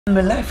My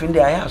life in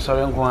the I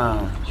sorry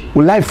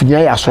life in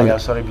the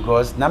sorry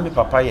because now my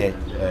papa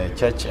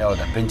church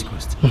elder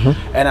Pentecost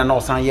and I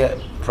know some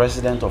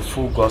president of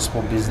Full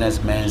Gospel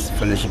Businessmen's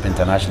Fellowship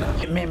International.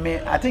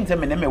 I think that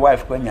my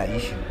wife when your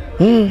issue.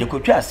 You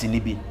could try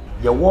sinibi.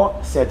 Your war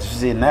said to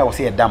say now was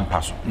a damn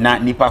person. Now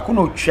nipa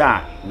kuno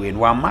cha with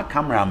one ma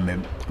camera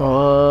mem.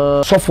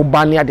 So for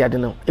Bania the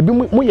no.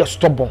 Ebi mo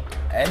stubborn.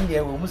 And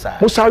yeah we musa.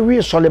 Musa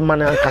we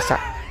Solomon and Kasa.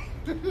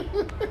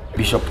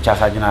 Bishop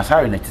Chasajina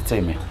Sari me.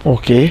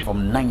 Okay.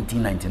 From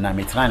 1999,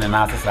 me trying and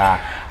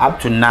up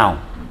to now.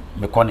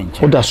 Me calling.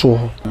 Oh, that's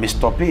so. Me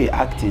stopped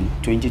acting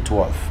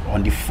 2012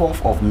 on the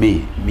 4th of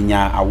May.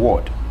 Minya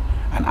award,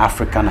 an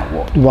African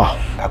award. Wow.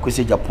 I could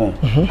say Japan.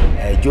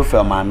 Joe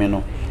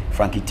Felmameno,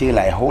 Frankie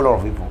Taylor, a whole lot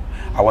of people.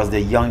 I was the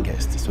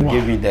youngest, so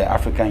gave me the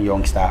African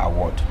Young Star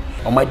Award.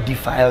 On my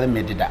defile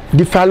me did that.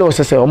 Defile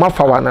was say, Oma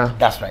Fawana.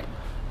 That's right.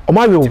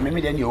 Oma you. Maybe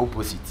then the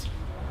opposite.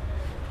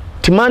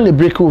 Timan the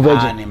break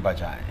virgin.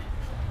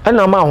 And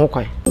I'm out home.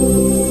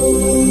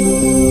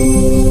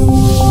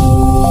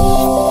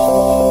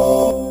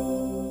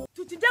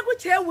 To Tijago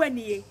chair when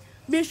ye,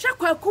 me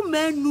shakwa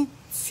kumenu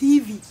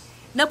TV.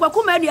 Na kwa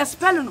kumenu ya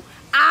spelling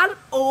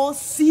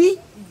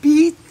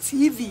ROCB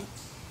TV.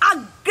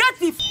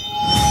 Aggressive.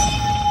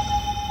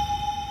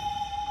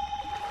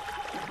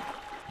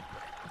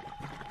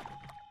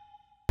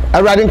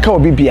 I rather call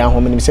BB at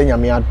home and say,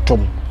 Yamia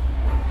Tom.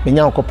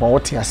 Minya Copon,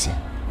 what you see.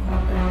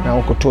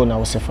 Now, Cotona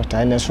was a photo,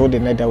 and so the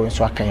nether was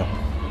so I can.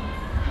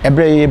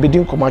 Every year,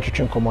 begin come out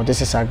to come.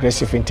 This is an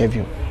aggressive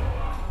interview.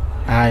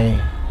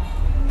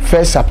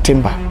 1st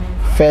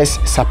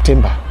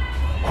September.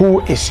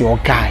 Who is your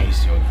guy?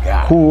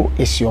 Who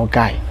is your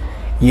guy?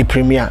 Ye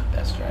premier.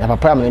 That's right. Na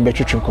papa am na be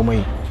twetwe komo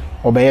yi.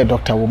 Obeye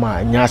Dr.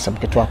 Woma nya asem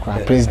keto akra.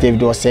 Prince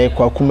David o say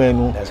kwa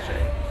kumanu. That's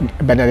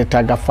right. Benedict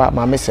Agafa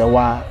ma me se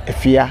wa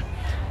efia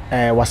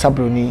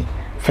wasabroni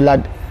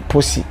Filad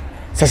Posi.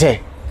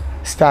 Say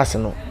stars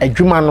no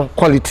adwuma no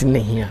quality na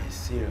hia.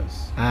 Serious.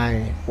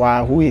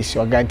 Who is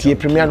your guy? Ye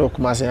premier no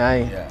Kumase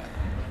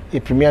ye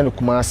premier no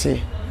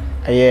Kumase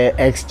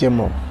ex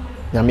Gemo.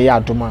 Nyame ya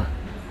adoma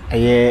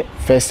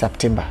 1st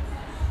September.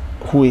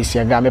 Who is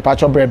your guy? Me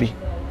pacho brebi.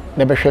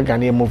 Never share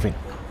Ghanaian moving.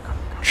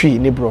 Tree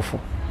ni brofo.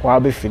 Wa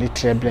be feel it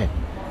treble.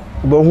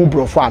 But who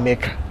brofo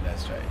America?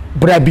 That's right.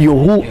 Brabio,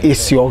 who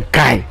is your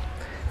guy?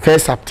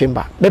 1st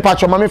September. Me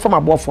pacho mama from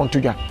above phone to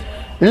ya.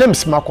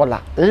 Limbs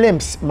Makola.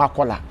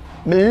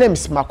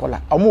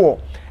 Omo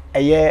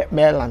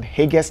Maryland,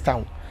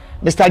 Hagerstown.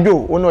 Mr.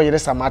 Joe, ono yere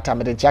samata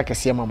me de jake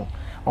se mamo.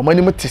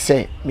 Omani mu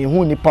tese, me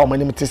hu nipa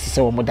omani mu tese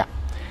se omoda.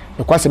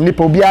 Because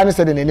nipa obi an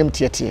se de nenem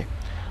tietie.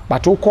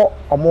 But ukọ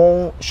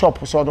omo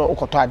shop so do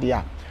ukoto ade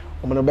a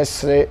omo be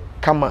sere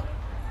kama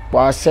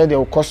wa say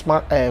the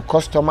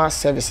customer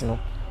service no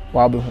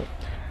wa be hu.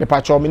 Me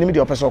pacho me nim de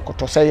opeso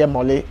ukoto say ye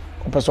mole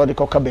opeso de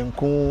koka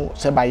benku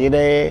se ba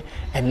yere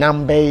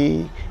enam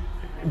bay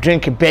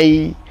drink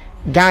bay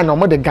Ghana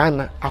omo de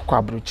Ghana akwa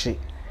abrochi.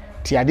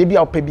 Ti ade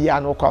bia opa bia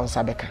na ukọ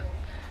nsabeka.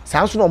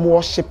 Sanso no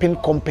mo shipping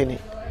company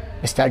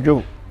Mr.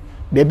 Joe.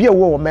 Baby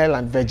wo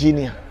Maryland,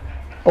 Virginia.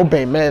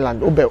 Obe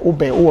Maryland, obe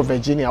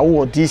Virginia,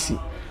 DC.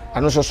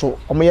 And also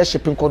omo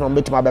shipping ko no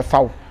metima be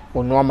faw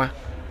wo norma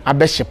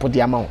abe ship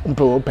de ama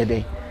mpe ope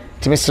dey.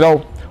 Ti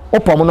mesrew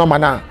opo mo norma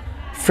na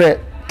fre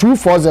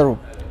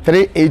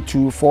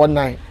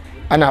 240-382-49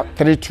 ana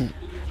 32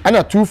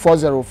 ana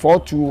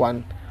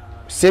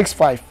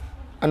 240-421-65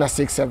 ana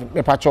 67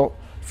 me pacho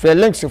fre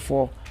links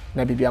for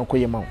na bibia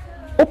nkoye ma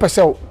ope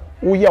se wo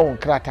ye won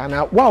krata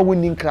na wa wo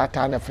nin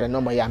krata na fre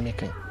no ma ya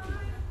meken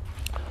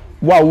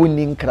wa wo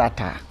nin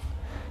krata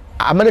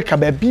America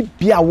ba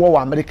bibia wo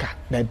America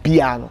na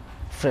bia no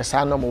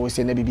fresa no mo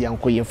se na bibia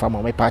nkoye mfa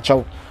ma me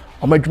pacho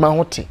omadwuma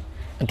hote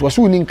ento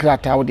so nin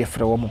krata wo de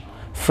fre wo mo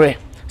fre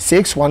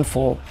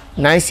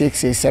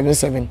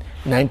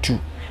 614-966-7792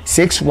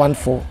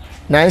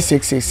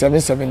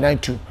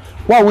 614-966-7792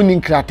 wa wo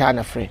nin krata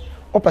na fre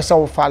opesa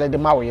wo fale de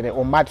ma wo yere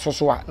o mad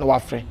so a na wa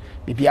fre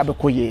bibia be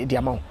koye de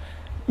ama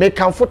me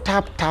kan fo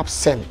tap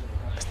send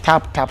e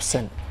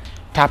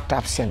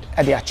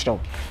de achiro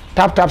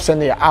tap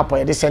send ya app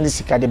e de send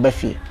sika de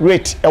bafie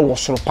rate e wo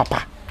soro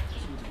papa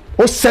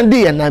o send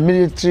ya na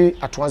military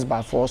advance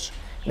by force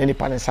na ni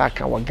panesa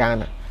aka wa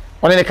Ghana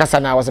one ne kasa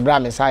na was bra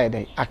me say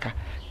dey aka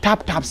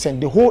tap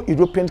send the whole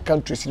European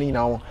countries ni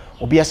na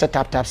obi ya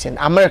tap send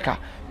America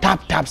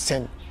tap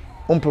send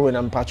umpe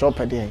na mpacho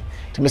opede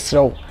to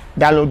mesrew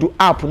download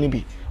app ni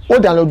bi o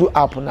download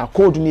app na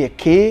code ni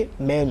K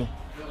menu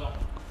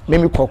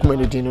memi kokuma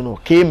no din no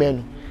K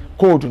menu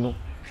code no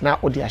na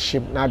odi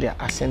ashim na dia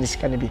asend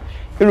sika ne bi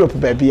Europe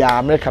ba bia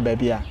America ba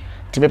bia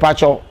to me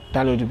pacho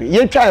download bi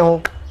yen twa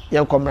ho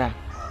yen komra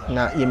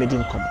na yemedi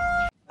nkom.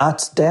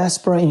 At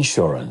Diaspora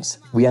Insurance,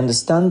 we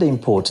understand the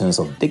importance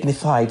of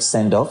dignified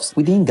send-offs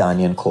within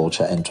Ghanaian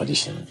culture and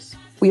traditions.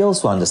 We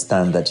also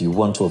understand that you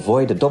want to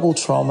avoid the double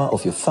trauma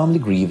of your family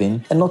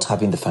grieving and not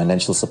having the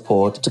financial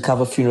support to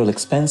cover funeral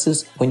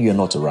expenses when you're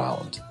not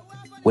around.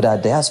 With our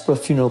Diaspora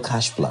Funeral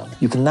Cash Plan,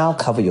 you can now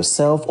cover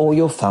yourself or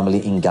your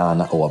family in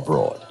Ghana or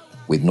abroad.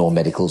 with no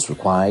medicals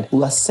required,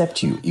 will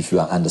accept you if you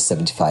are under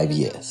 75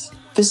 years.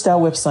 Visit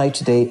our website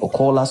today or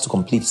call us to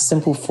complete a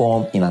simple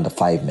form in under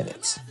 5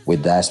 minutes.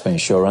 With Diaspora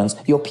Insurance,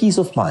 your peace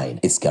of mind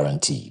is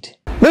guaranteed.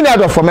 Many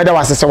other for me that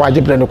was a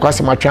wajibu no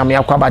kwasi matwami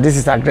akwa, but this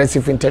is an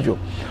aggressive interview.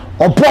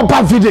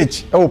 Obuoba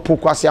village e opo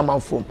kwasi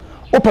amanfom.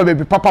 Opa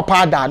baby papa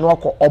pada no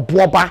akọ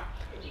Obuoba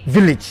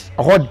village.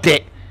 Ho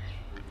de.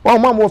 One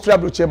man mo fira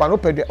broche ba no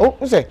pede. Oh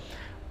say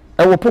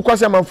e opo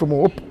kwasi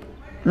amanfom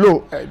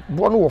low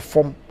one wo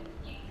form.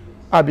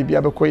 A bibi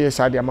abekoye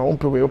sade ama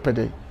ompe we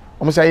opede.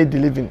 Omo say dey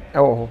living e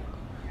wo ho.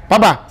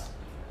 Baba.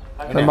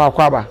 Fema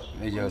akwaba.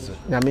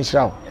 Nyame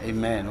shirawo.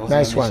 Amen.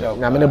 Nice one.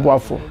 Nyame ne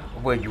boafo.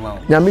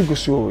 Nyame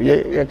gusu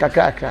ye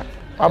kakaka.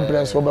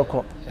 Abran so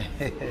beko.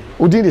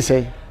 Udi dey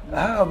say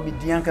me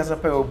dianka sa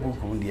pe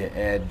obuku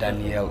de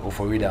Daniel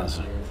Ofori dance.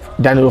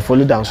 Daniel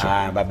Ofori dance.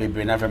 But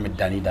baby na from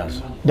Danny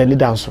dance. Danny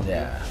dance.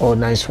 Yeah. Oh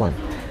nice one.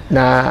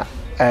 Na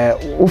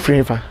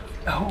Ofrifa.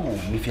 Oh,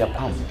 me fi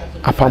apam.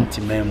 Apam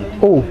timemu.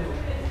 Oh.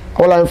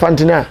 Ola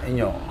infantina.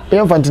 Enyo.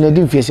 Infantina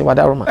din fiese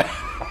wadaroma.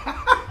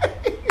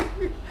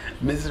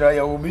 Misra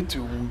ya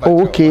omitu.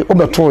 Oh okay,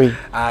 obetoy.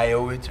 Ah,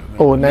 omitu.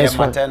 Oh nice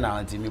one. Maternal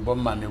auntie me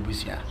bomma me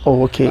busia.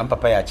 Oh okay.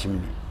 Papa ya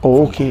chimni.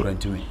 Oh okay.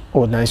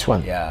 Oh nice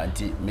one. Yeah,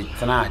 auntie me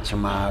tana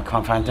chima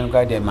confantin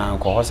kwa de man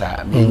ko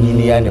hosa me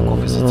nyini ya de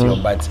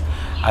conversation but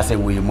I say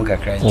we mu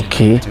kakra.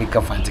 Okay. To be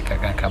confantin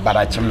kakra but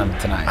achimna me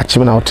tana.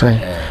 Achimna otan.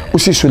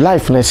 Usi so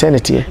life na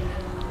sanity.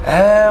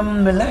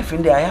 My life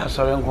in the I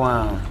sorry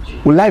nko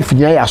life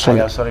nya ya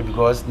sorry. Sorry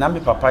because na me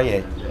papa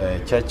ye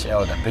church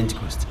elder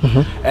Pentecost.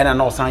 And I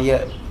know san ye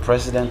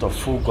president of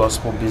Full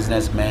Gospel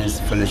Businessmen's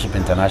Fellowship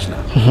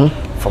International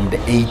from the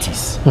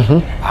 80s.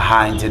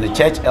 In the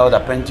church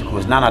elder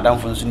Pentecost, none of them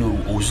knew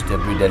who should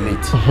be the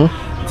late.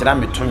 Until I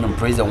met him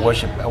praise and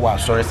worship. I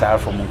was sorry, sir,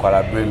 from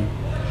Munkwala Brim.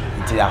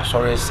 Until I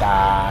sorry, sir,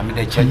 I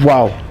the church.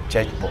 Wow,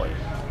 church boy.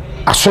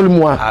 I saw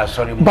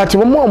him. But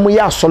when we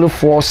are solid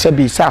for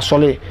Sebi,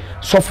 solid,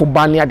 so for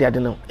Bania, the other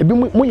now. It be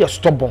more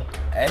stubborn.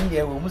 And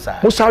yeah,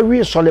 Musa,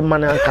 we solid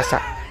man and Casa.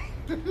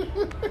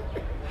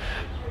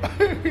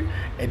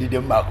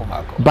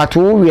 But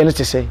who we are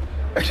to say?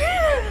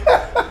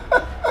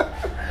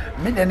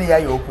 Me then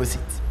the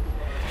opposite.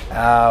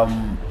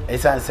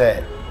 As I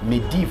said, me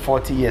did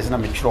 40 years and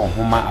I'm sure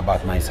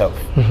about myself.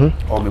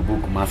 Or my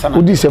book, my son.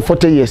 Who did say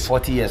 40 years?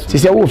 40 years. She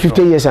said, oh,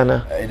 50 years,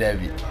 Anna.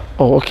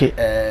 Oh, okay.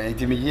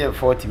 It's me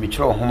 40, me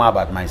sure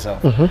about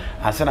myself.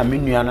 I said, I'm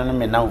in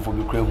now for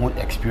the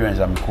experience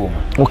I'm cool.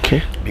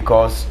 Okay.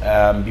 Because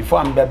before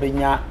I'm baby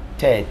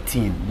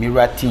 13,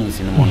 mirror teens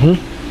in the morning.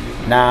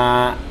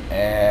 Now,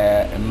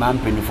 man,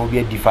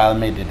 penophobia defile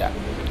me did that.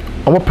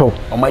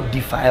 Oma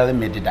defile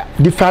me did that.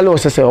 Defile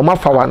was say, Oma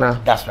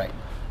Fawana. That's right.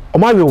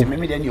 Oma will.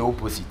 Maybe then the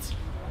opposite.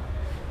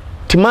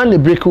 Timan the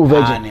break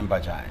over virgin.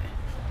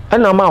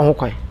 And I'm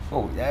out.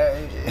 Oh,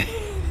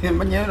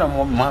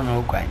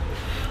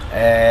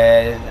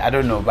 I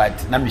don't know, but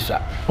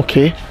Namisha.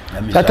 Okay.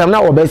 That time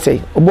now, what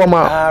say?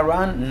 Obama.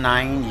 Around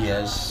 9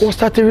 years. What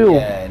started real?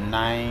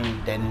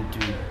 9, then to.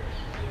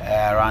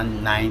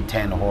 Around 9,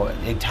 10, or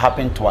it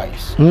happened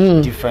twice.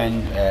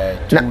 Different.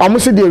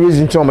 Almost the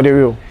reason to the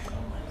real.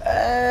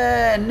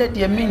 Not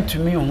the mean to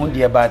me, who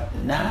dear, but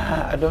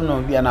nah, I don't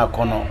know. Be an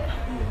corner.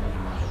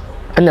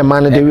 And the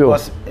man of the real.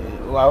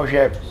 Well,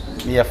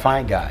 be a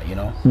fine guy, you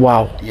know.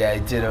 Wow. Yeah,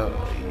 it did.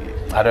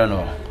 I don't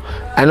know.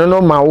 I don't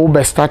know my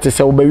old start to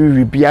say, oh, baby,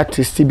 we be at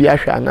Tibia,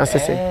 and I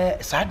say,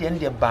 sad in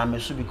the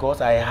Bamesu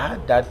because I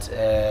had that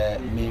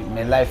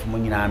my life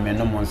money, I'm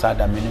no one sad,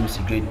 I'm minimum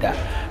secret that,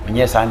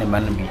 yes, I'm a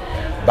man be.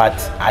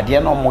 But I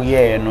didn't know more,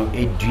 you know,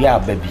 a dear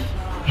baby.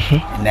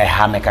 And I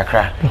have make a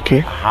crack.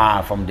 Okay.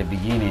 From the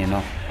beginning, you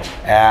know.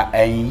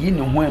 And you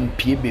know, when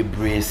people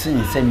brace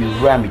and send me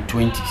around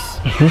 20s.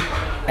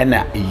 And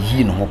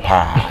you know,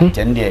 pa,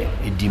 and there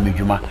a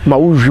dimijuma.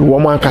 Mauju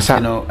woman casa.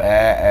 You know,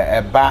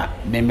 ba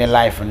me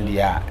life on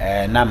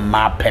the na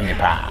ma pemi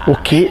pa.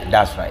 Okay,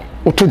 that's right.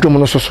 Otojo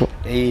no so.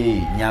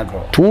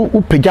 Nyagro. To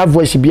upeja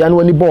voice bia no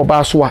ni ball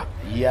ba so a.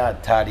 Ya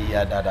tari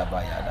ya dada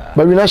ba ya da.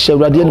 Ba we na share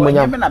urade ni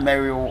manya. Me na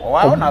marry o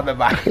wa na be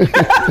ba.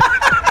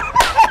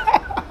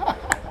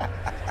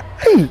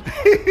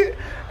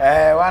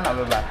 Wa na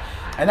be ba.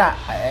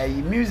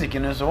 And music, you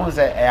know, so one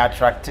say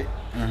attract.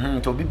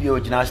 To be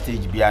original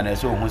stage bia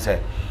so who say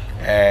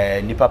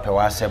nipa pe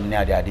wasem ne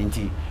ade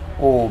adenti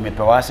oh me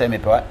pe wasem me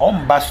pe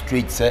on ba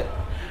straight say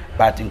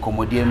but in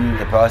comodium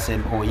the pe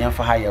wasem oh yen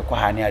fa ha ye kwa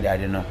ha ne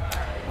ade no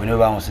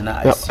whenever won say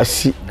na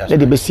asi let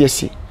the be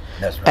see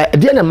that's right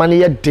dey na man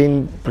ye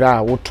den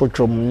bra wo to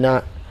dwom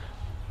na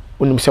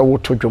onim say wo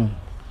to dwom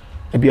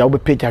e bia wo be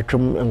page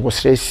atwom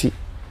ngosre si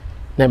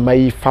na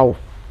mai fa wo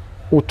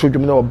to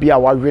dwom na obi a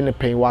wa we ne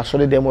pen wa so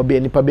dem obi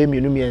nipa be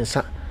mienu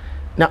miensa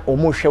na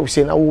omo hwe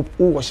se na wo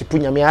worship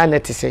nyame a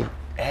net say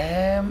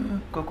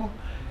koko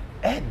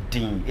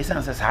edin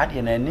esanse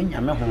saade na ne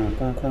nyame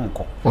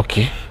honkonkonko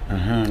okay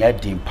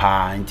edin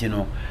pa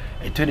ntino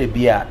eto de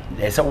bia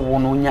ese wo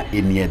no nya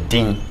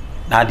eniedin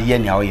na de ye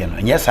nya wo ye no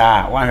nya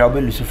saa wan hwe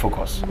obelusu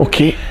focus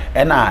okay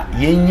na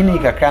ye nyini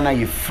kakra na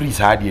ye free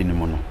saade ni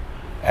mu no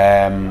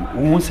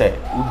we say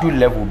we do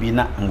level be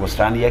na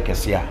understand here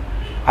kesia.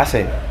 I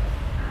said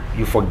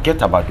you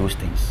forget about those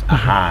things.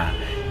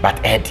 But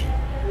Eddie,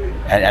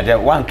 and the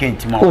one came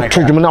to my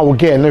now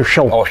again no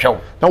show. Oh show.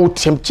 Now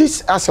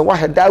temptis as a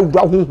wahed that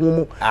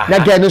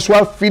again is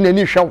what fin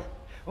any show.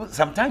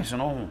 Sometimes you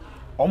know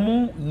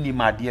omo ni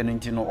madie no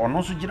ntino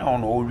ono so gina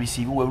ono o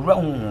receive we wura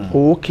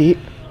okay.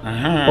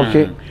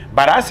 Okay.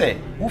 But I say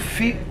wo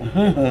fi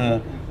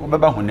honhom wo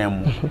beba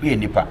honam mu ye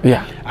nipa.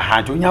 Yeah.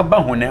 To nya ba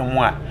honam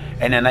mu a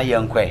ene na ye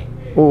nkwe.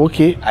 Oh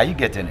okay. Are you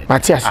getting it?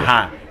 Matias.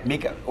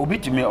 Make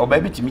obitimi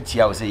obabitimi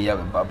tia wo say ya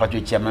patro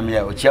tia mama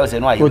ya o tia wo say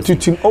no ayo.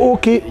 Otutim. Oh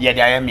okay. Ye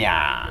dia ya mia.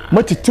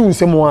 Matitu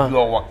nsem wa.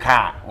 Yo wo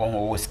ka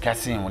wo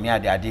discussing wo ni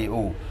ade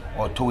o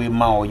to e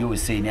ma o yo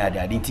say ni ade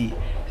nti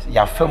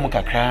ya famu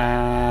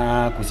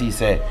kakra ko si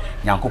say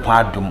Nyankopon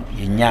adom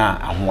ye nya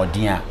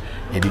ahoden a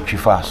ye bi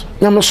twifa so.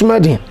 Nyamesom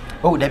adin.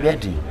 Oh da bi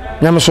adin.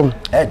 Nyamesom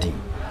adin.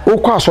 O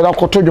kwa so da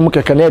koto dwom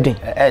keke na adin.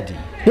 Adin.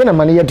 Ye na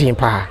mane ye din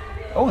pa.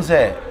 O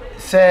say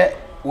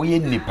wo ye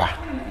nipa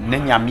na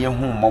nyame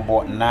hu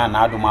mobo na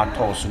adom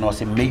ato so no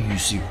say me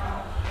use you.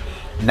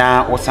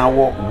 Na wo san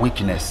wo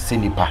weakness se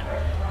nipa.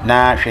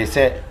 Na hwe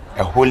say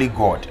a holy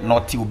God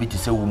not you be to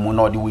say wo mu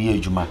na odi wo ye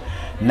adwuma.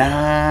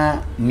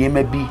 Na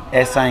niema bi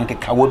esan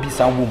keka wo bi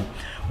san wo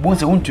bon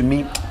se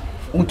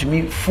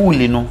untumi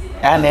fully no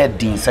ana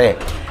edin say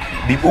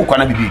bi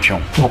okwana bibi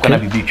twon okwana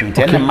bibi twon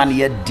ten man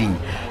ye din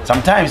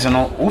sometimes you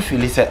know we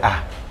feel say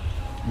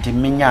nti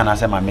menya na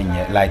say ma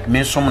menye like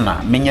me som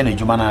na menya na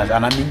djuma na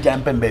ana menja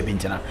mpembe bi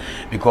ntina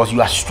because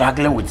you are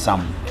struggling with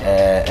some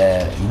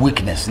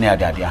weakness near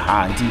that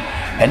nti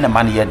en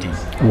man ye din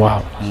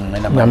wow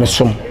na me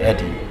som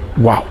edin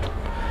wow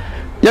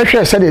ya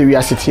hwe say the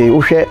reality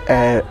wo hwe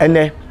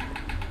ene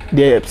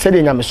de say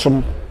the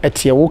nyamesom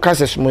etie wo ka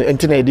sesom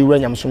ntina edi wura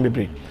nyamesom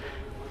bebre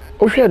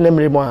wo hwe na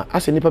mremo a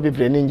ase nipa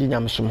bebre ne ngi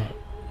nyamesom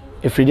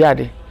efridi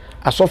ade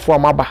asofo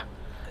amaba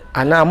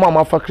ana mo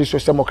amafa Kristo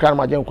se mo kra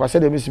ma je nkwa say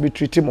the misi bi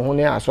treat mo ho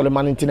ne asole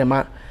man ntina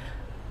ma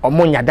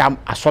omo nyadam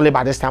asole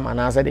ba this time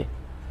ana say de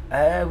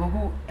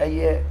gugu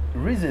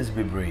reasons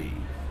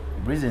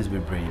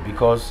bebre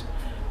because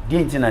the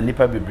ntina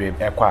nipa bebre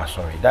ekwa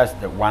sorry that's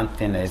the one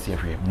thing I say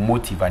here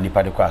motive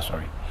nipa de kwa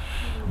sorry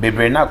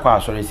bebre na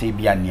kwa sorry say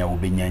bia ne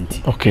obenya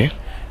nti okay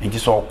nti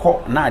so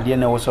kọ na ade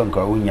na wo so nka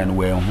wo nya no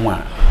we hu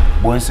a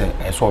bonse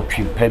eso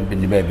twi peb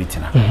ne ba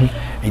bitina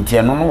nti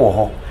eno no wo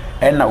ho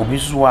ena obi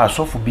so wa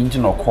asofo bi nti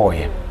no kọ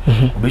ye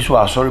obi so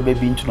asori be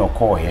bi nti no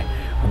kọ ye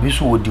obi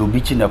so wodi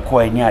obi chi na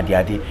kọ ni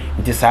ade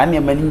nti saa ne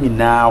ma ni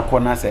nyina kọ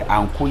na se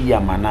anko yi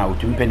amana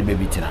otumi pe ne ba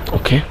bitina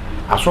okay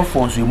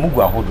asofo nso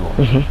emugu ahodo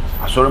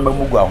asori ma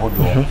mugu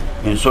ahodo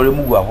nsori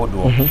mugu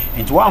ahodo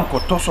nti wa anko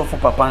to sofo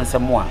papa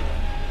nsemo a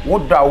wo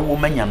da wo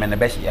manyame ne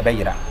be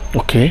yira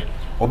okay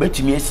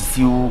obetimi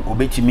asisiu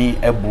obetimi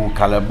ebu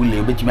kalabule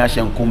obetimi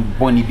ahyenkom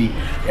boni bi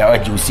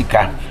aje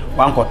osika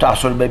wankoto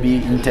asori ba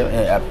bi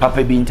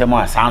papa bi ntemo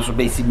a sanso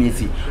be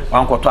simesi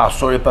wankoto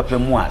asori papa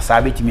mu a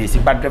sa betimi esi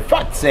but the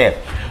fact say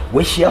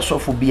we share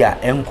sofo bi a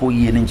enko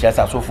yie ne nkyia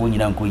sa sofo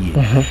nyina enko yie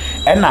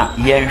ena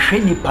ye hwe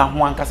nipa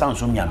ho ankasa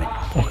nso nyame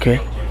okay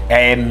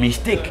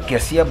mistake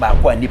kese ba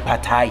kwa nipa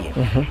taye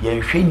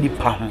ye hwe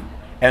nipa ho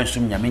enso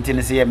nyame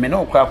ntene se ye me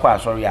no kwa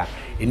asori a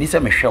eni se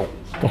me hwew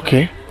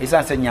okay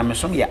isa se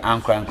nyamesom ye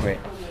ankrankre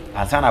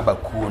ansana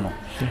bakuo no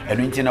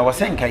eno ntina wo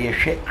senka ye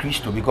hwe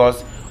Kristo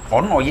because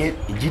ono ye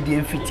gidie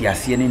mfiti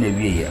ase ne na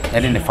wiye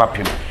ene ne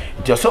fapem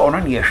nti so ono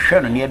ne ye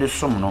hwe no ne de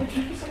som no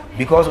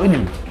because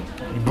onim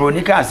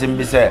bronika asem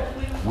bi say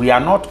we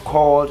are not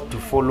called to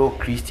follow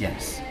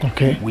Christians.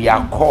 Okay. We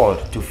are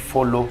called to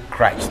follow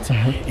Christ.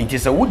 It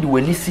is a wood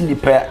when you see the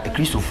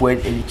Christ for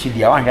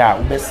Chidi, I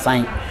want to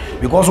sign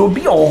because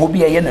obi or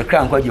obi a na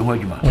crown quite your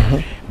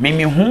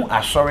Mimi who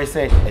are sorry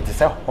said it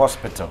is a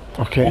hospital.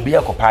 Okay. Obi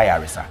a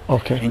copaya resa.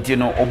 Okay. Into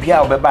no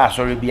obia obeba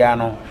sorry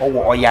biano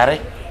or yare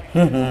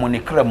money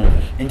cremo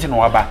into no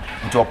aba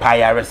into a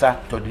paya resa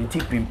to the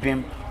tip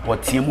pim what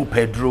Timu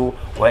Pedro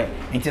or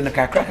into the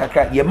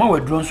kakra ye ma we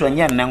drone so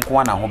nya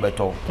nanko na ho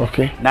beto.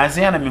 Okay. Na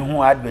say na me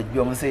hu advert bi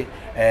o say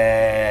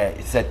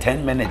it's a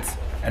 10 minutes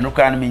and no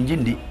kan me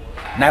njindi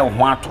na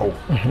ho ato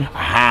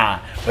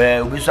aha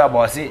obi so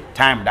about say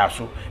time da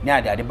so na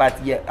ade but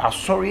ye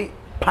sorry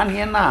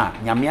panie na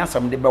nyame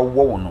asam de be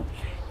wo no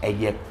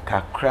eye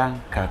kakra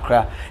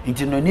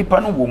nti no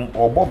nipa no wo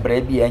obo bra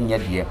bi anya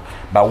de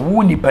ba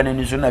wo nipa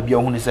no so na bia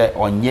hu ni say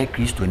onye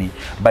Kristo ni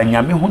ba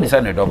nyame hu ni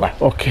say ne doba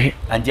okay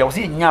and you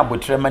say nya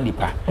abotre ma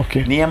nipa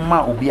ne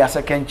ma obi a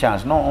second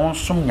chance no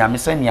onsom nyame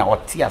say ne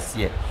ote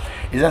ase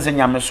izan say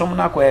nyame som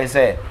na ko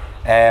say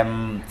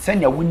say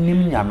nya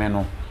wonim nyame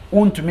no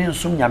untumi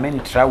nsum nyame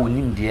ntra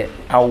wonim de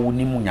a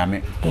wonim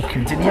nyame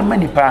nti ne ma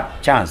nipa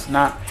chance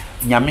na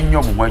nyame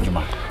nyobo ho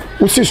adwuma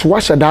usis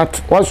what that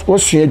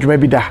what's your adwuma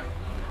bi da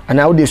and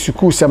how the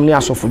school semni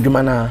asofu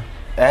dwuma na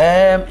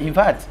in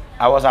fact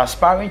I was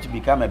aspiring to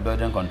become a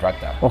building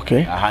contractor.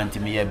 Okay. I had to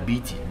be a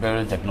BT,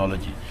 building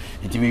technology.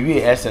 It me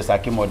we SS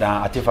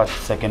Akimodan Artifact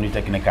Secondary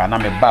Technical na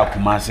me ba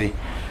Kumasi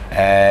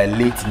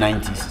late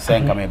 90s.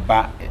 Say come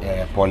ba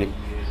poly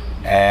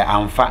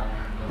amfa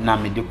na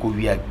me de ko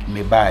wi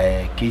me ba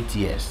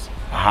KTS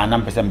aha na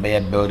mpese be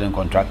building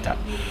contractor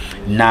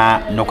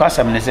na no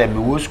kwasam ne say me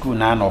wo school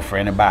na no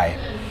friend buy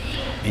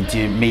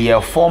nti me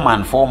ye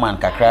foreman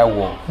kakra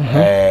wo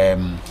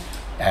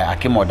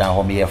akimoda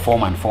ho me ye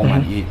foreman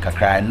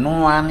kakra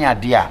no ane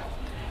ade a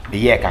me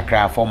ye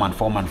kakra foreman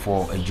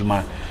for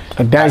adwuma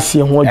dance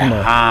ho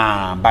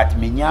adwuma but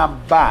me nya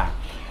ba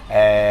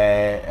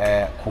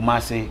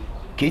Kumase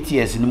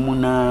KTS ni mu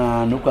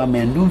na no kwa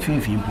me ndum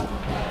finfimpo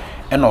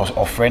e no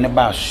ofre ne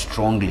ba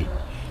strongly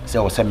say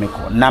o se me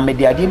ko na me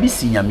de ade bi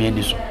si nyame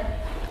ani so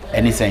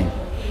any saying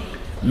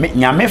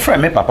nyame frɛ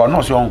me papa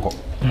no so onko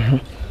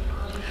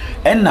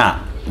na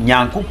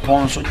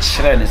nyankopɔn so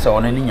kyerɛ ne sɛ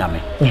ɔno ne nyame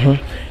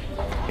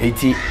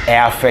eti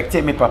affect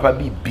me papa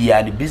bi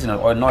bia the business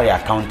or no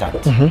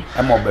accountant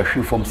am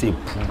obehwe from say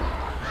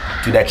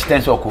to the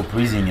extent of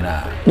prison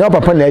na no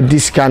papa na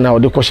disika na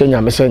ode ko hye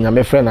nyame se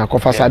nyame frɛ na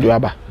akɔfa sade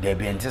aba there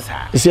be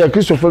ntisa ese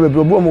Christopher be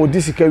obo mo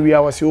disika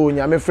wia wo se o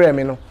nyame frɛ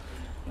me no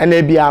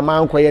na bia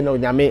ama nkɔye na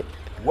nyame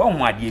wo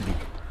ho ade bi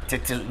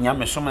tete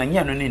nyame so na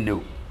nya no ne ne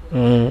o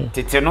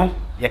tete no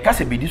ye ka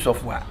se bedi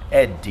sofo a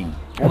edin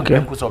o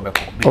nko so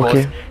obeko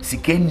because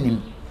sikenim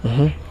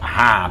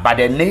but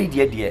the need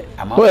there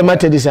ama who am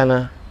this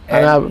ana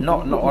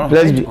no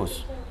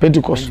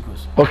Pentecost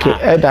okay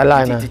elder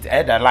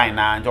line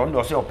na John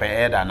do say open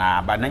elder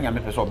na but na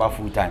nyame person oba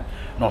full time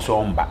no so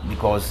omba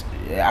because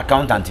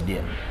accountant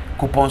there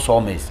coupon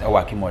sawmills e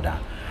work modern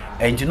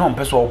and no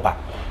person oba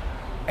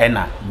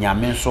na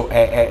nyame so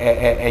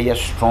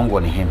strong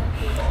on him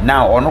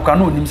now ono ka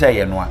no nim say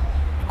ye no a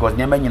because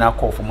nyame nyina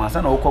call for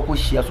mansa na okoko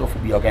hia so for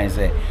bi organ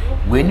say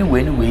weni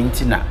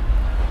nti na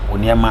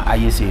oniema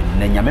ayese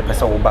na nyame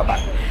pesa wo baba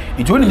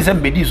itu oni se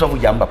mbedi so for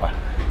jam papa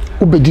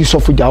ubedi so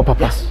for jam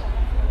papa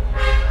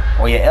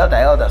oye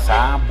elder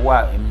sa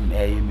boa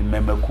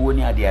memekuo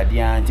ni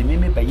ade anti me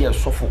be ye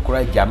so for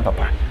kura jam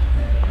papa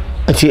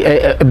anti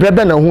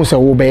brebe na hu se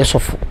wo be so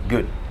for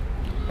good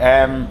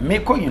me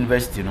ko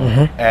university no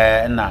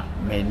na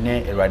me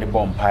ne erade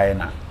bompai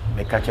na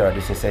me catch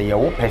erade say ye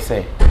wo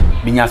pese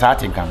binya sa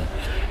atinkan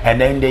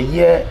and then the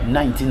year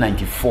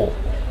 1994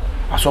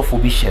 asofo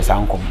bi share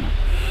sankom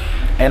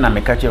na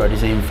me catch erade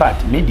say in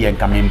fact me de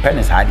nka me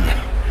mpene sa ade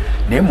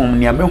na emum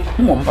ne me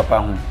hu papa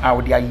hu a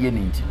wo de aye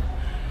ni nti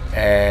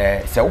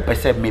se wo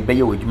pese me be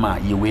ye odwuma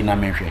ye we na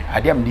me hwe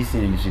ade am dis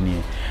ni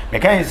ni me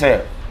kan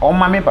say o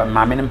ma me ba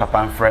ma me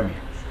papa mfrɛ me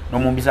no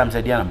mum bisam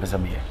say dia na pese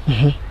me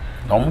ye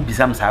no mum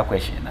bisam sa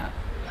question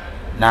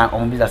na o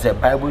mum bisa say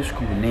Bible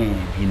school ni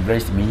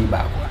university me ba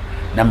kwa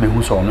na me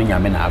hu so no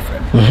nyame na afrɛ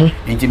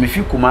me nti me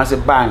fi Kumase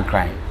ban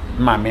kran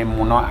ma me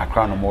mu no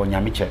akra no mo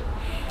nyame che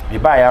me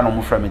ba ya no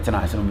mo frɛ me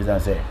tena ase no bisa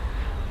say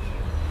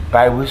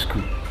Bible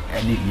school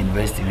any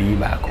university me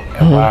ba ko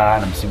e wa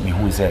na me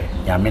hu say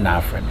nyame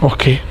na afrɛ me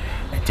okay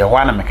je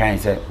wa na me kan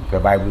say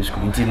Bible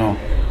school nti no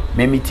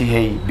me meet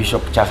hey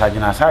Bishop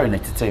Chasajina Sari na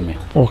tete me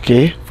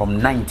okay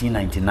from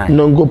 1999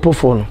 no go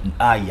perform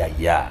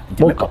yeah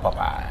nti me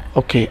papa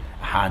okay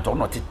don't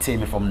not tell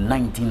me from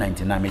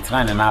 1999 me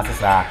trying and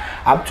answer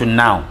up to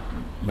now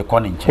me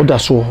calling change oda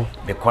so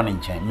me calling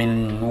change me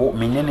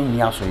nyene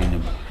nya so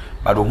yini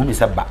but o hu me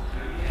se ba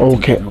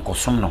okay me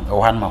kosom no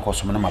o han ma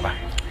kosom no ma ba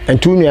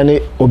entu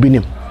nuane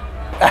obinim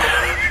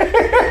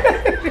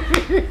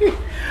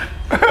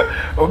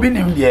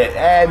obinim de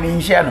me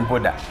nhia no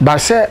boda ba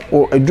se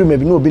o adwuma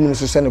bi no obinim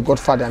so se ne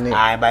godfather ne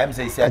ba am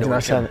say say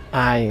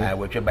ai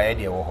we twe ba ye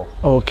de wo ho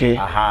okay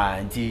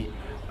nti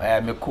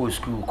me co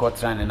school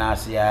Kotran na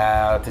ase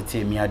ya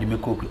tete me ade me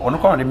co ono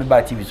ko de me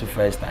ba TV so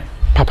first time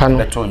papa no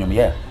betonyum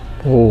yeah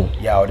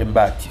o de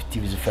ba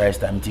TV so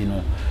first time ti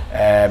no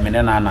me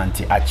na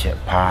nanti ache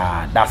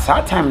pa that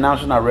that time now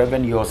so na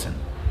Reverend Yosen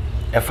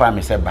e fa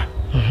me se ba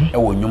e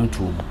wo nyum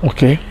tu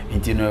okay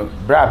nti no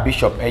bra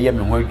bishop e ye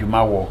me ho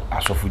adwuma wo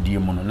asofodie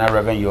mu no na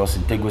Reverend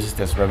Yosen Tego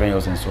sisters Reverend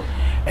Yosen so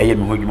e ye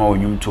me ho adwuma wo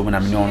nyum tu na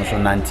me ne ono so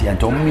nanti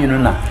anto mu no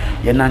na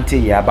ye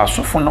nanti ye aba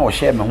sofo na o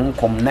share me ho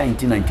kom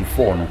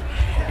 1994 no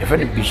e fa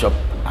bishop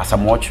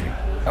asamochri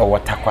e wo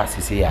takwa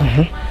sese ya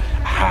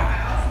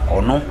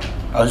ono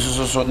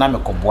so na me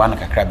koboa na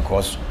kakra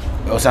because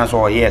o sense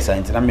o yes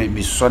anti na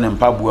me so ne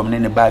mpabuam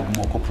ne bag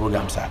mo ko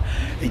programs a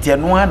enti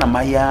eno na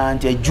maya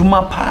anti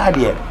adwuma pa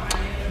de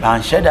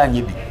ban sheda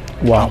nye bi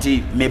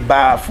anti me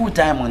ba full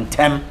time on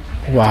term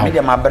me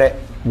de mabre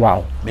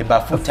me ba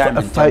full time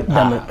on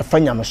term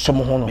afanya me som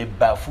ho no me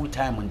ba full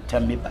time on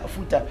term me ba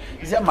full time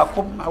is ma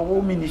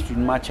wo ministry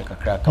ma check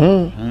kakra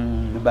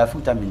me ba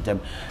full time in term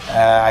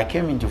I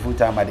came into full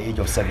time at the age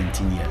of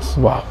 17 years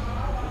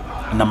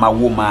na ma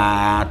wo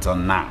ma till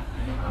now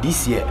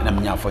this year na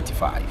me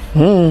 45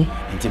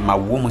 nti ma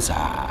wo mu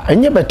sa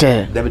enye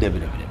bete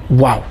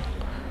wow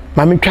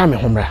ma me twa me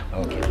homra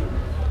okay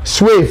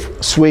Swave.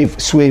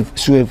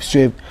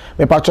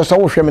 Me patcho sa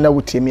wo hwe me na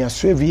wotemi a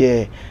swave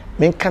ye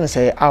me kan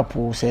say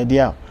apple say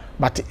dia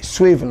but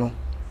swave no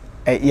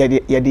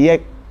ye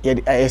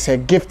as a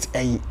gift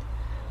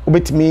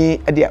obetimi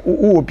dia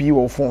wo obi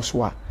wo phone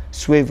so a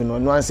swave no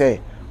no an say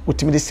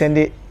wotimi de send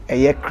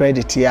ye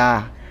credit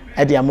ya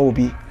dia ma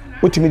obi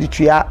wotumi de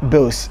tua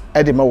bills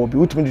e de ma wo bi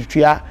wotumi de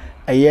tua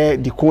eye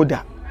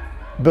decoder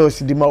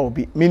bills de ma wo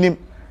bi minim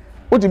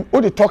wo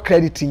de talk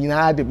credit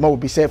nyina de ma wo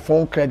bi say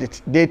phone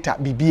credit data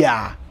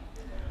bibia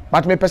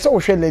but me pese wo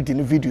hwe lady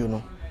no video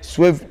no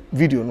swerve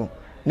video no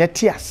na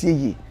ti ase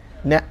yi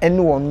na ene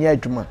won nya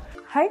adwuma.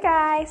 Hi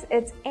guys,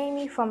 it's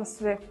Amy from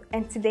Swift,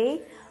 and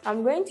today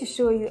I'm going to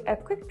show you a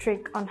quick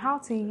trick on how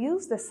to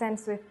use the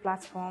SendSwift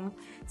platform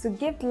to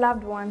gift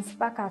loved ones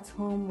back at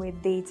home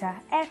with data,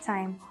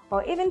 airtime,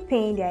 or even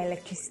paying their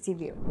electricity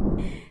bill.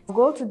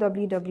 Go to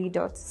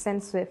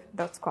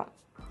www.sendswift.com.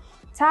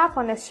 Tap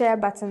on the share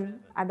button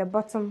at the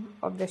bottom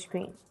of the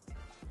screen.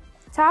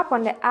 Tap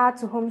on the add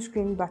to home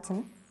screen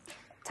button.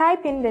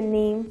 Type in the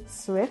name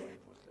Swift,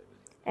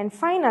 and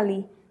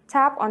finally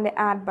tap on the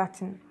add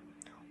button.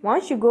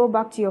 Once you go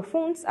back to your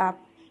phone's app,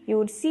 you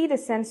would see the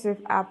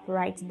SendSwift app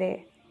right there.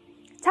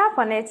 Tap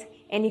on it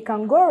and you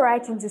can go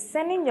right into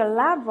sending your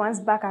loved ones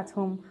back at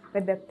home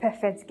with the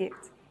perfect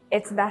gift.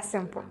 It's that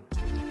simple.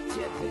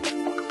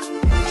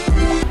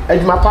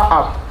 Edmapa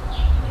app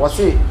was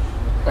it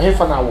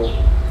Hefanawo,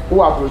 who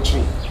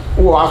Abrochi,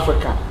 who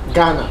Africa,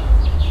 Ghana,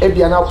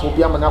 Ebiana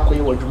Pobia Manako,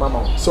 you will do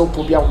mamma, so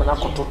Pobia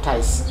Manako to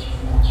ties,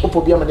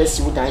 Upobia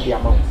Manesi would die the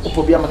amount,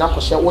 Upobia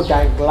Manako share would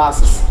die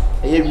glasses,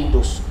 a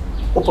windows.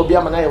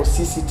 Opobia manayo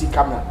CCTV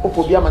camera,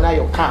 opobia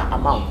manayo car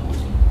amount.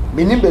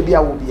 Meaning baby I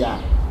will be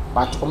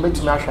but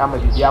ometi me ahwa ma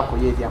bibia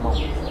akoye di amount.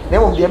 Na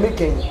mo bia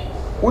making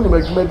woni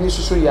madwuma bi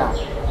susu ya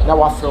na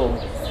wa from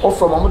o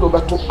from amodo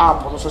beto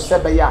app no so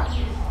sebe ya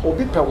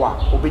obi pewa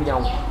obenya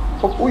wo.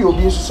 Oyo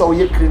obi susu o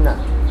ye cleaner.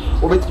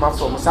 Obeti ma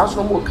from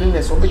sanso mo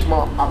cleaners obeti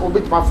ma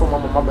from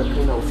mama ba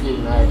cleaner o fie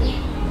na ide.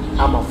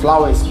 Ama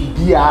flowers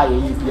bibia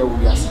ye bia wo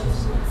biase.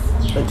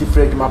 Enti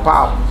Fred ma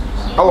pa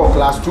our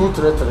class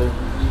 233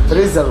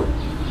 30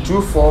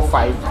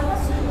 245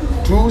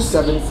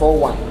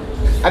 2741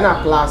 and a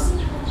plus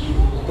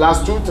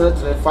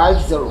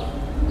 23350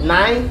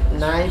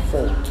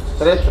 994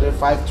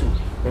 3352.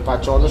 Me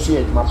patcho no so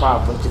eduma pa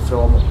 23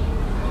 omo.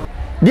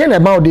 Dey na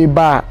about the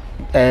bar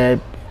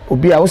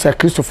obi a wo say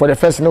Christopher the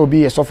first na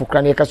obi so for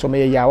kran yeka so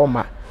me ya wo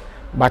ma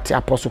but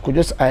apostle could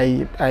just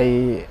I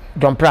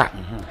don't pra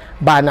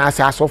ba na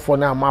asa so for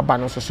na ma ba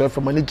no so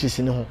for manage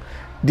ni ho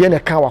dey na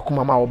ka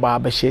wakoma ma wo ba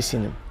ba hye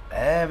sinim.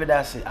 But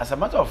as a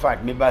matter of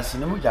fact, me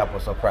basinimu japo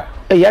cry.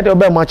 Yeah, they'll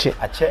be much.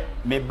 Ache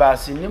me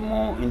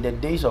basinimu in the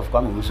days of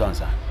Kwame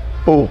Wilson's.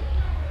 Oh,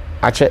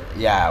 ache.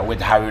 Yeah,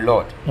 with Harry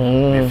Lord.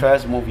 The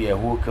first movie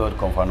Who Killed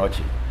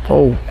Confanochi.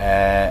 Oh.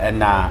 And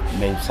now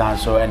me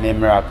Sanso and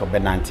Miracle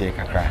Benante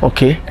kakra.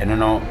 Okay. And you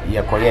know,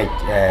 you create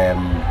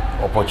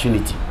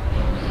opportunity.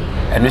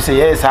 And we say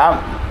yes, I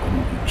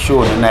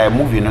show in a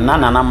movie no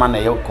na man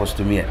a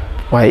costume.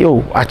 Why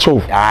yo, acho.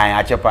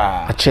 Ache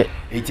pa. Ache.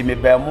 It may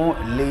be more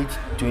late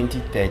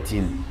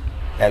 2013.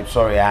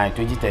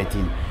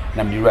 2013.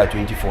 Na me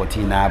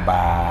 2014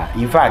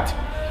 in fact,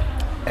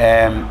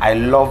 I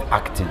love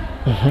acting.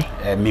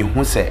 Me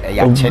who say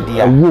ya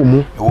chedia.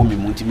 Oh me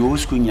munti me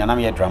school nyana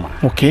me drama.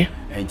 Okay.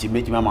 And to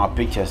make my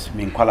pictures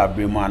me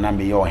collaborate more na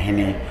me your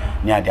henny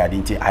near the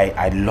identity.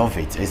 I love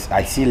it.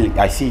 I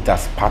see it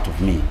as part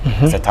of me.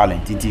 It's a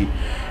talent.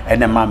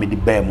 And then me the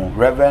bemo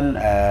Reverend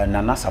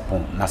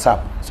Nasap.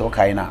 So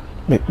kaina.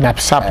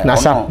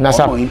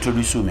 Nasap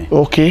introduce me.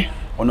 Okay.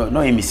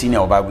 No in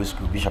senior Bible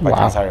school Bishop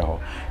Chansare ho.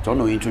 So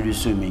no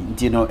introduce me.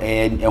 You know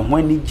and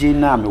when ni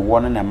jina me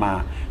one na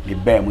ma me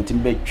bear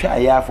mutimbe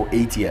try for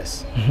 8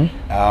 years.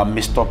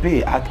 Me stopped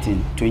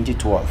acting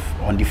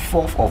 2012 on the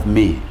 4th of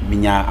May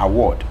minya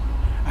award,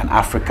 an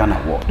African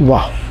award.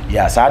 Wow.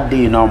 Yes, that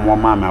day no more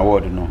mama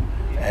award no.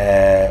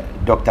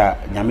 Dr.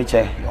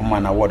 Nyamiche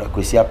man award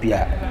akwesi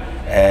apia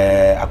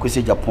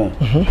akwesi Japan.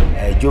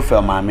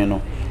 Joe Mame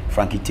no.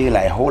 Frankie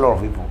Taylor, a whole lot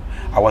of people.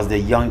 I was the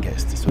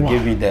youngest, so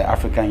gave me the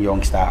African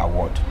Youngstar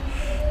Award.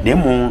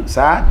 Nemo,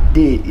 sa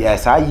day,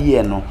 yes, I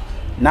year no.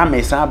 Na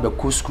me sa be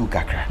school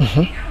kakra.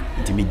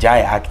 To me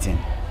jai acting.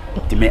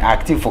 To me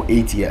acting for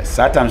 8 years.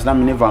 Sometimes na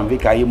me never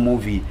make a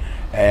movie.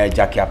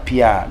 Jackie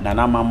Apia,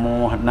 Nana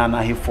Mamo,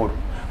 Nana Hiford,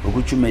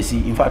 Oguchu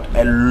Messi. In fact,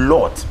 a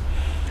lot.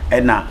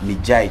 And na me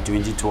jai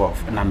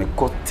 2012. And na me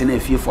got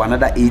Tenerife for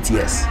another 8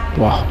 years.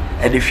 Wow.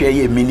 And the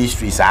share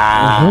ministries.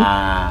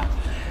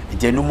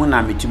 Genumu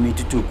na me to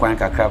kwan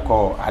kakra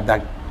call other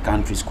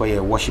countries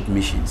call worship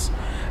missions.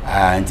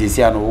 And they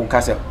say no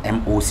say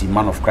MOC,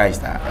 Man of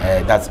Christ.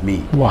 That's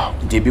me. Wow.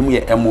 They be me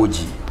MOG,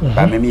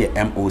 but me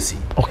MOC.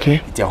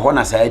 Okay. It's a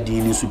honor side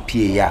in su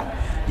pie ya.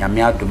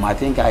 Nyame adom. I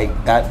think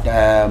that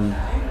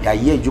ya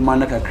ye juma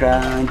na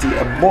kakra nti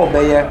a bob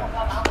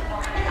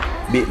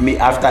me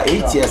after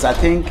 8 years, I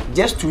think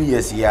just 2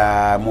 years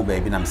ya mo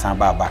baby na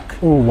msamba back.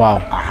 Oh wow.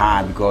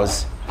 Aha,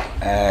 because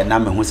na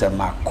me hu say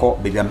mako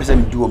baby am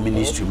person do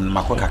ministry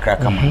mako kakra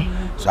kama.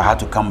 So I had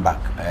to come back.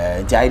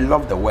 I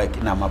love the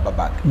work na my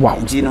back. Wow.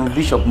 You know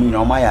Bishop me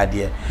no my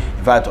idea.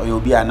 In fact you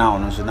be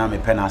now so na me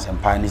penance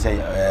and pan say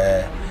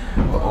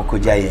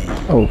okojaye.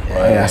 Oh,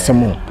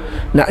 asemo.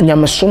 Na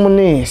nyamesom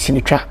ne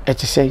sinitwa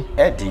eche say.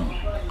 Eddie.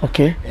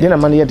 Okay. Then na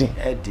man Eddie.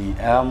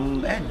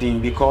 Eddie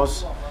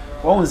because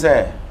one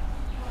say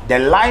the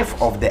life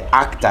of the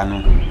actor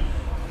no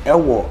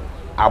ewo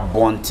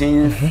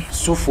abontin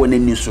sofo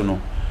nani so no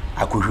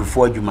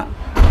akohwefo adwuma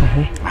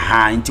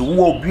aha nti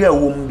wo obi a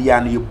wo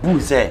mbia no ye bu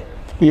se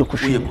ye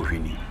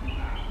kohweni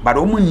but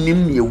o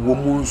munnim ye wo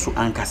mu nso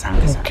ankasa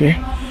okay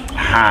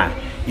aha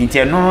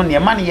nti no ne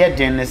ma ne ye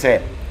den ne se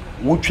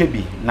wo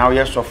twebi na wo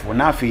ye sofo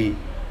na afi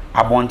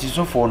abontin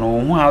sofo no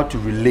who how to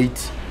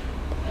relate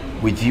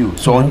with you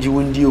so onji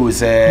wundi o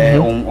se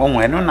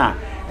onwe no na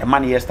e ma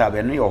ne ye star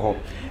be no yo ho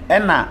e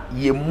na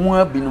ye mu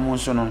abinum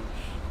nso no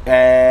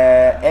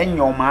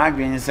enyo ma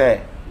adwen se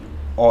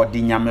o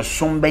di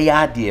nyamesom be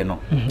ya de no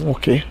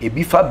okay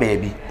ebi fa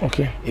baby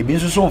okay ebi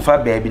nso so fa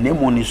baby na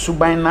mo ni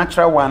suban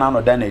natural one na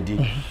no da na di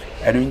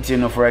eno nti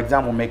no for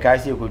example make I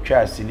say ko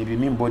twa si ni bi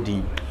mi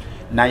body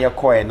na ye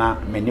koe na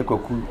me ne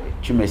koku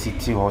twumasi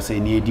ti ho se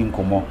ni edi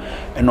nkomo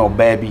na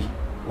baby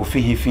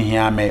ofihi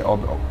ame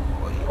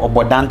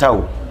obodanta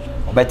o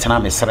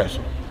obetena me sere so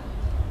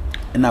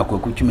na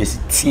koku twumasi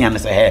ti an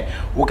se he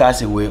wo ka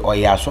se we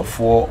oya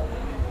asofo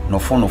no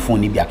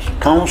phone ni bia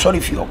kan sorry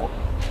fi oko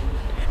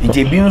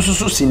nti bi nso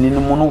so sini no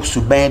mo no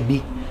suban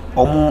bi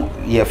omo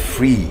ye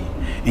free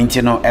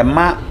nti no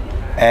ema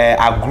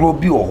agro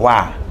bi o ho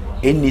a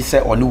eni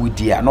se oni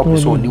wudi a no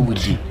pese oni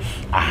wudi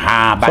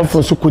aha but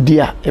so so kudi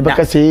a e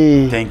beka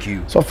say thank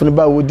you so for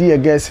ba wudi a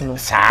guess no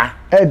sa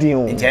edin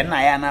o nti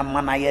na ya na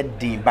mana ye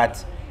din but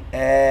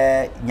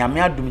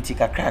nyame adum ti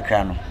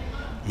kakra no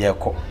ye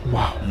ko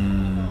wow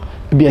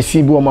be a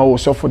see bo ma wo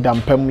so for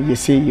dampam ye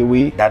say ye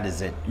we that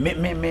is it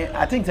me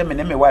I think say me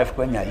and my wife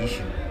kwanya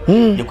issue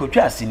ye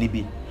kotwa asini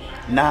bi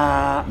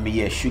na me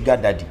ye sugar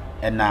daddy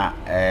na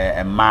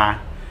ma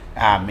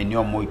me ne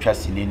omo twa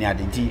asini ni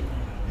ade nti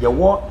ye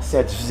wo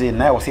set say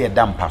na wo say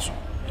dampa so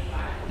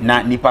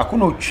na nipa ko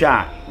no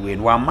twa we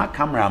no ama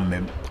camera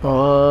mem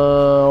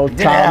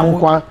time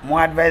kwa mo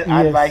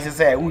advice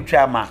say wo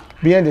twa ma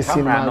behind the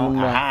scene no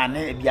na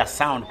bia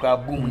sound kwa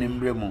boom ne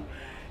mbre mu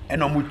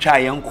eno mo twa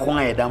ye nko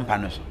an ye dampa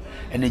no so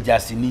ene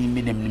just ni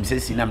me nim say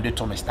sinam de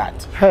to me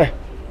start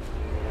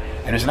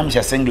eno sinam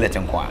she singlet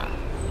nko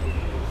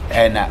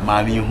a na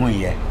ma mi hu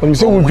ye oni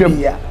se wo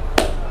dwam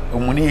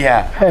omuni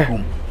ya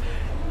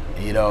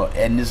you know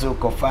and so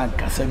ko fan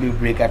kasa be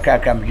break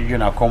akaka mjuju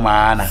na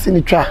koma na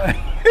sini twa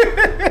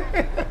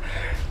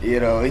you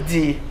know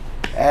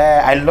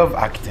I love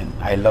acting.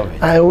 I love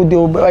it. I would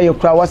do your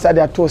crowd was at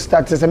the two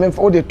starters. I mean,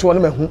 all the two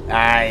of them.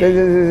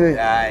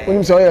 When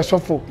you saw your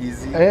sofa,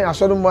 I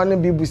saw them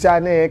one be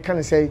beside me. Can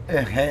I say?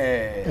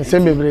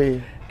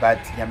 But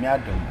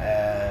Yamiadum,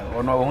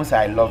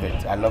 I love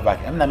it. I love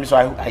it. So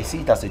I see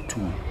it as a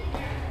tool,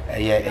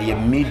 a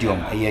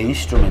medium, a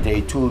instrument,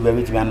 a tool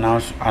very to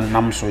announce and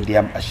nam so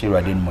dear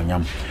Ashira din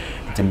Monyam.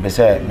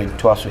 Tempese me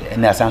to us,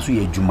 and as answer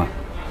ye Juma.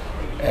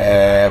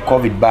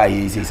 COVID by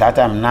is that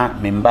time na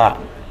member.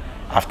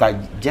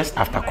 Just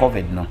after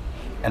COVID no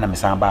and I'm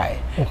saying bye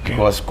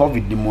because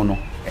COVID the mono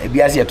e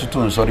biase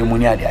atoto sorry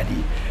money ade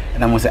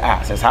and I'm say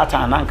says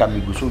hata na nka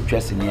me guso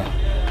twese ni a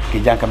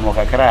ke janka me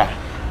wakakra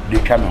de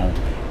twa me ho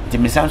ti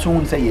me san so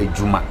hun say ye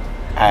adwuma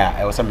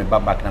e was me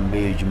back na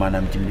me adwuma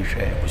na me timli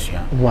hwe busua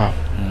wow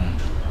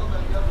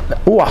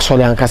o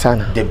asole ankasa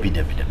na debi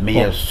me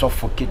ye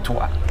suffocate to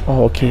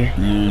okay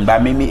ba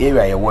me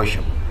area ye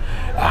worship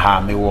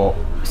aha me wo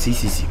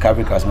CCC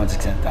Calvary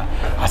Charismatic Center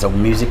as a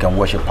music and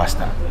worship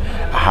pastor.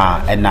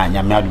 And na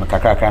nyame adu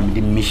kakra me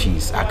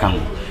missions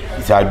account.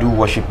 So I do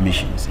worship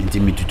missions.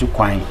 Inti me tutu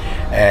kwan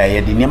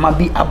ye de nema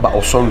bi aba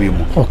osori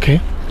mu.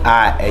 Okay.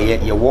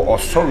 Ye wo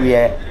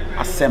osori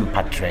asem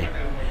patre.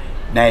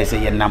 Na ye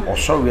say ye nam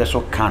osori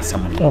so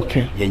kansem no.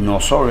 Okay. Ye nyo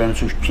osori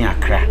nso twa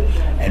akra.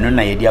 Eno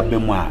na ye de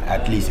abemu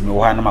at least me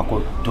wo ha na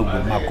mako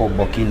Togo, mako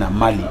Burkina,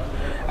 Mali,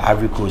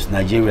 Ivory Coast,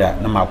 Nigeria,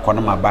 na mako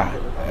na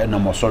maba no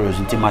more sorrows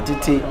in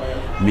Timatiti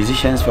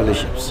musicians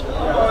fellowships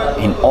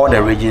in all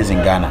the regions in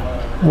Ghana.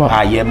 Wow.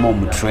 I am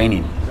more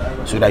training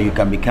so that you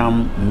can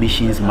become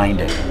missions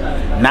minded.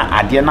 Now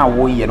Adiana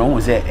wo ye no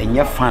say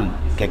enye fan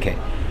keke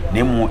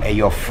nemu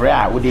your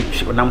friend wo de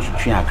nam so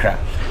twa akra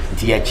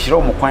nti ye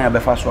kire mo kwan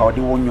abefa so wo de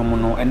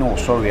wonwom no ene wo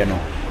sorry no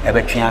e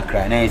be twa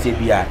akra na ye say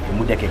bia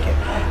emu de keke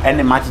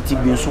ene matiti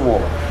bi nso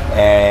wo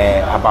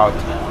about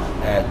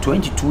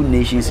 22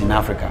 nations in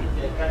Africa.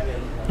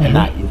 And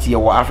it's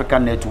your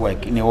African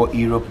network, in your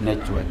Europe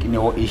network, in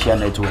your Asia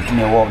network, in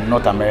your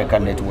North America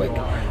network.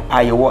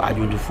 I your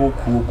identify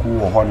cool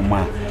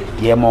honma,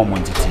 yeah, more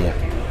money.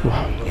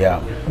 Wow.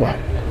 Yeah. Wow.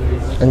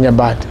 And you're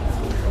bad.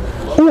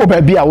 Oh,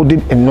 baby, I would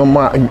in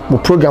normal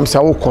programs. I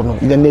will call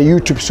then the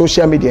YouTube,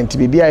 social media, and to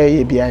be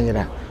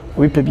behind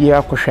we pay be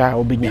a kosha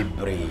or be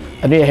brave.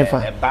 And they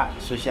have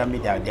social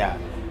media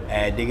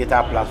there.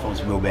 Digital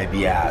platforms will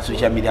be a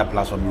social media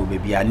platform will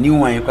be a new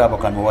one you can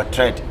become what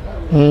trend.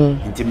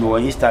 Into me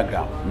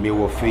Instagram, me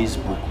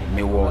Facebook,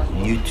 me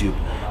YouTube,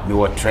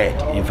 me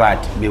Thread. In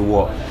fact, me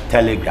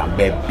Telegram,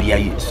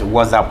 baby, so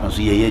WhatsApp,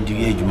 so ye do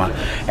ye juma.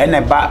 And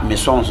about me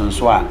songs and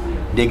so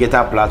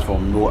digital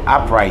platform, no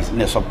uprise,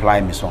 no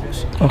supply me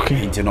songs.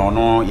 Okay. Into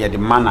no, yeah, the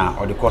manner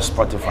or the cost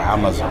Spotify,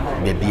 Amazon,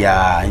 baby,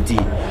 indeed,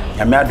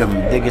 ya madam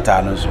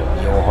digital no so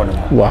ye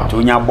wow. To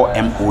nyabo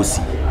MOC.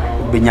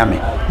 Benyame.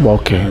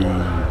 Okay.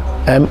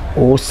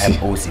 MOC.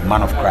 MOC,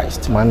 Man of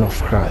Christ. Man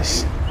of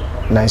Christ.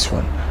 Nice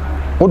one.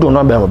 What do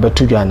not be able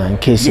to do in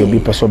case you'll be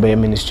pursuing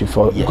ministry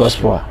for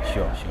gospel?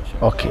 Sure.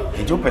 Okay.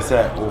 If you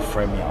person will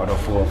frame me order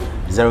for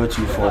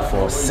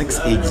 0244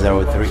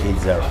 680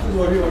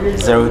 380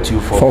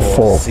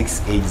 0244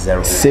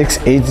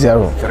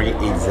 680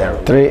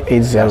 380.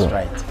 That's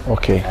right.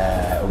 Okay.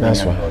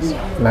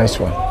 Nice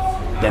one.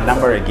 The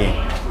number again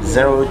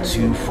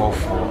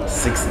 0244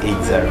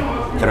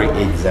 680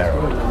 380.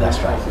 That's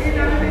right.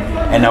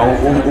 And now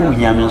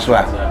Yamin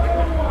Swa.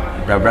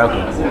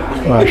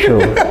 Oh,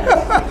 sure.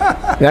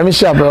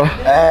 Yamisha, bro.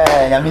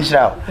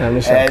 Yamisha.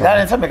 That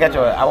is something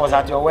I was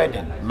at your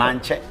wedding,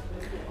 Manche.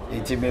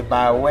 It's me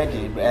by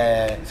wedding,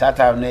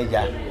 Saturday,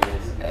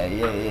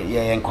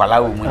 yeah, in Kuala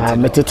Lumpur. I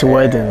met it to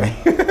wedding.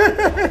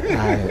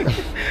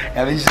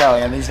 Yamisha.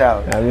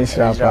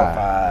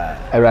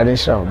 I ran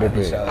show,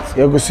 baby.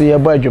 You go see your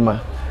boy,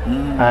 Juma.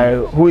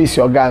 Who is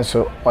your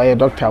ganso or your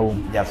doctor?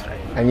 That's right.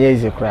 And here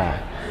is a cry.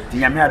 The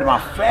Yamia, my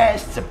 1st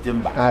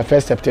September.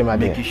 1st September,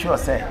 make sure,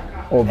 say.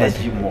 Oh,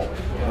 baby.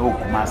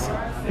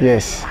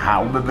 Yes.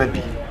 How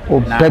baby.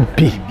 Oh,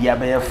 baby. Be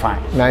a fine.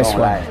 Nice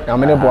one.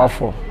 I'm in a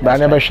boafo, but I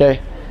never share.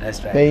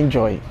 That's right. They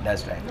enjoy.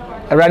 That's right.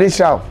 I read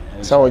it out.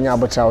 So when you're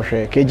about to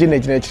share, KG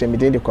me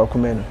did the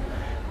cocoman.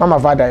 Mama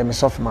Vada, I'm a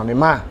soft mammy,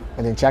 ma,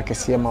 and then check a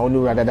see my own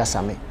rather than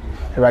Sammy.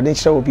 I read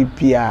it will be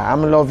PR.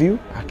 I'm love you.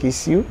 I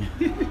kiss you.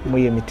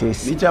 We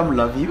imitate. I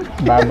love you.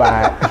 Bye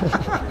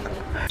bye.